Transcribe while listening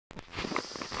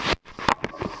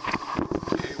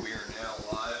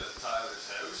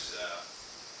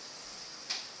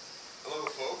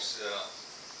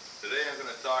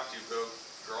talk to you about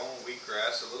growing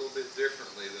wheatgrass a little bit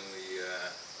differently than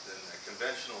than the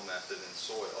conventional method in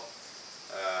soil.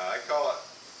 I call it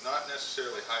not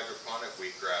necessarily hydroponic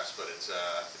wheatgrass, but it's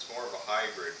more of a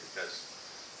hybrid because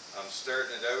I'm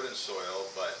starting it out in soil,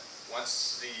 but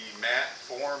once the mat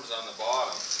forms on the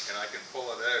bottom and I can pull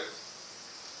it out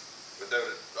without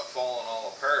it falling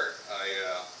all apart,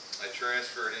 I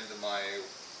transfer it into my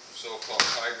so-called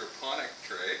hydroponic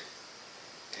tray,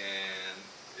 and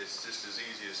it's just as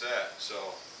easy as that. So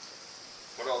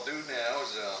what I'll do now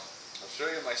is I'll show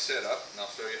you my setup and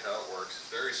I'll show you how it works.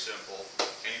 It's very simple.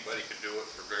 Anybody can do it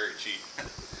for very cheap.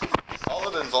 All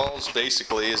it involves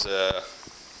basically is your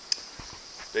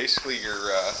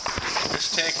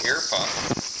fish tank air pump,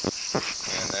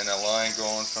 and then a line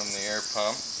going from the air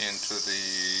pump into the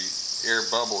air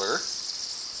bubbler,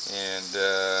 and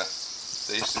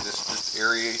basically this just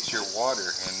aerates your water.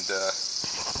 And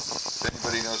if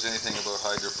anybody knows anything about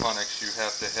hydroponics, you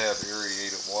have to have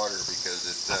aerated water because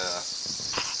it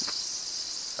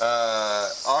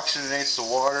oxygenates the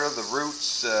water. The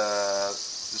roots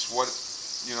is what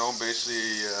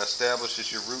basically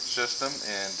establishes your root system,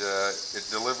 and it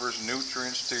delivers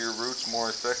nutrients to your roots more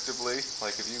effectively.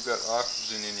 Like if you've got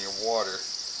oxygen in your water,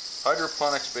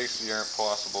 hydroponics basically aren't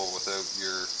possible without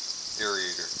your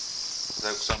aerator,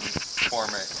 without some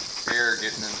form of air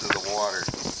getting into the water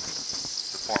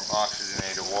to form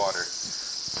oxygenated water.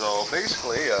 So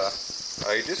basically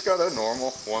I just got a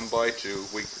normal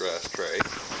 1x2 wheatgrass tray,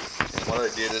 and what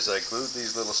I did is I glued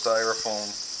these little styrofoam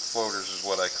floaters, is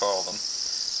what I call them,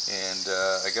 and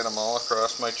I get them all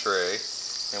across my tray.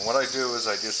 And what I do is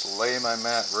I just lay my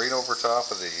mat right over top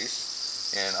of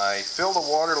these, and I fill the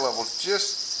water level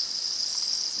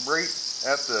just right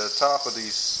at the top of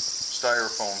these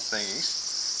styrofoam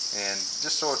thingies, and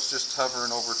just so it's just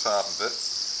hovering over top of it.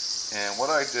 And what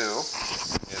I do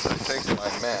is I take my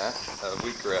mat of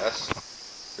wheatgrass.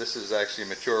 This is actually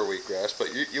mature wheatgrass, but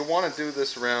you want to do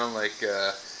this around, like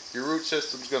your root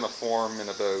system's going to form in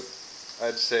about,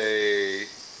 I'd say,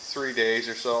 3 days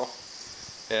or so,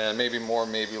 and maybe more,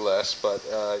 maybe less, but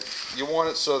you want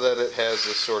it so that it has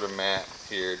this sort of mat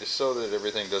here, just so that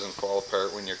everything doesn't fall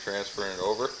apart when you're transferring it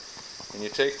over. And you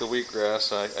take the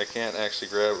wheatgrass, I can't actually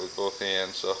grab it with both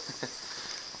hands, so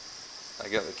I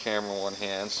got the camera in one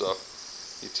hand, so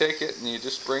you take it and you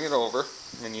just bring it over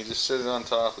and you just sit it on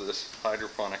top of this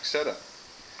hydroponic setup.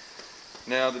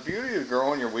 Now, the beauty of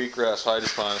growing your wheatgrass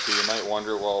hydroponically, you might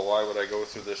wonder, well, why would I go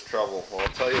through this trouble? Well, I'll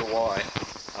tell you why.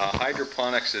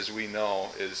 Hydroponics, as we know,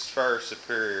 is far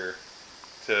superior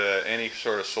to any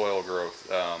sort of soil growth.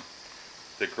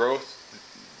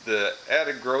 The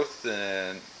added growth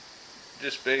and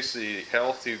just basically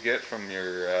health you get from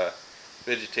your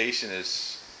vegetation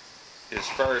is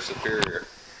far superior.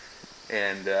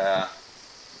 And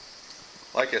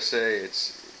like I say,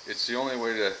 it's the only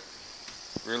way to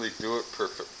really do it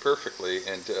perfectly.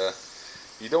 And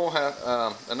you don't have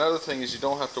another thing is you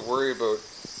don't have to worry about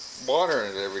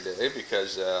watering it every day,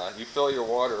 because you fill your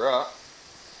water up,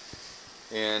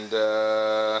 and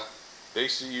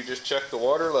basically you just check the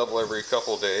water level every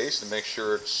couple of days to make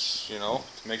sure it's, to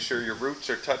make sure your roots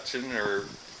are touching or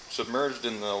submerged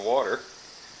in the water.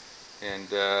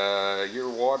 And your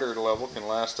water level can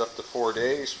last up to 4 or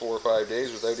 5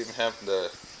 days without even having to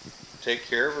take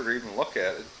care of it or even look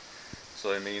at it.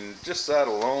 So I mean, just that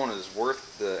alone is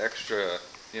worth the extra,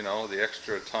 the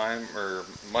extra time or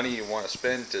money you want to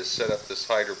spend to set up this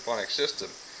hydroponic system.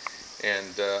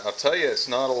 And I'll tell you, it's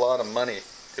not a lot of money,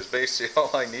 because basically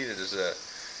all I needed is a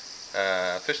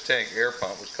fish tank air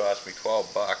pump, which cost me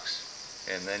 $12,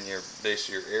 and then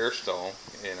basically your air stone.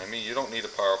 And I mean, you don't need a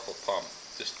powerful pump.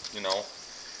 Just,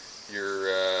 your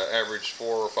average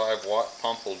 4 or 5 watt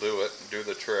pump will do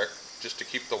the trick, just to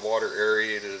keep the water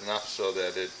aerated enough so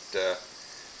that it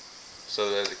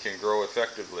can grow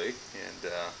effectively.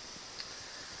 And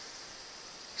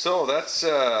so that's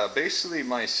basically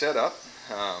my setup.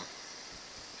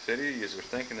 If any of you are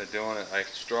thinking of doing it, I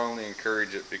strongly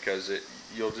encourage it, because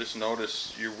you'll just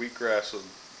notice your wheatgrass will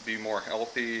be more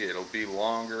healthy, it'll be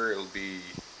longer, it'll be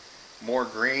more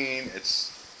green.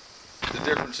 The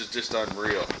difference is just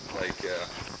unreal.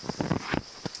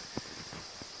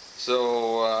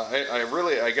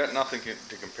 I got nothing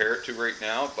to compare it to right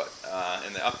now, but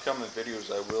in the upcoming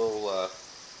videos I will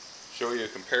show you a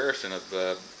comparison of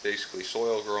basically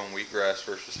soil grown wheatgrass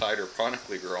versus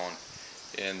hydroponically grown,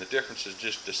 and the difference is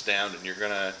just astounding. You're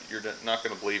not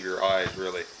gonna believe your eyes,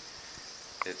 really.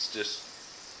 It's just,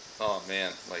 oh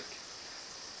man, like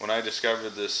when I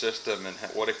discovered this system and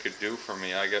what it could do for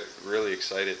me, I got really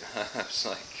excited. I was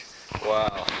like,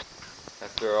 wow,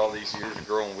 after all these years of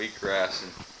growing wheatgrass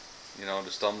and you know,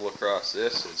 to stumble across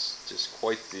this is just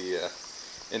quite the,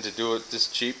 and to do it this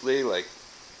cheaply, like,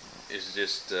 is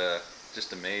just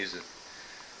amazing.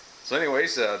 So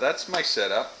anyways, that's my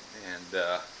setup, and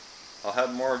I'll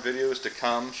have more videos to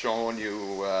come showing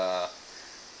you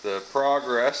the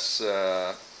progress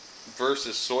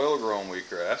versus soil grown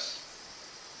wheatgrass,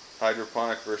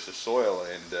 hydroponic versus soil,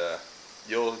 and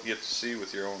you'll get to see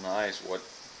with your own eyes what,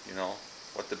 you know,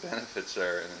 what the benefits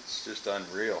are, and it's just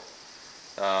unreal.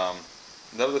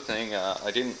 Another thing I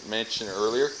didn't mention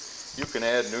earlier, you can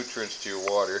add nutrients to your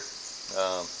water.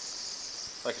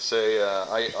 Like I say,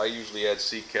 I usually add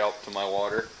sea kelp to my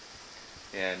water,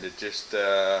 and it just,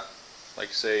 like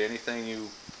I say, any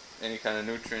kind of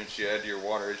nutrients you add to your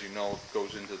water, as you know,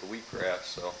 goes into the wheatgrass.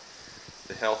 So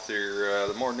the healthier,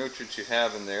 the more nutrients you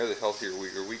have in there, the healthier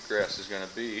your wheatgrass is going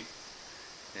to be,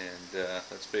 and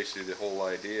that's basically the whole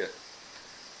idea.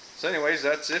 So anyways,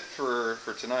 that's it for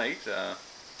tonight.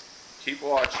 Keep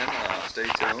watching, stay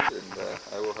tuned, and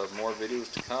I will have more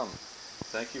videos to come.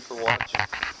 Thank you for watching.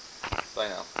 Bye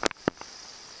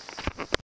now.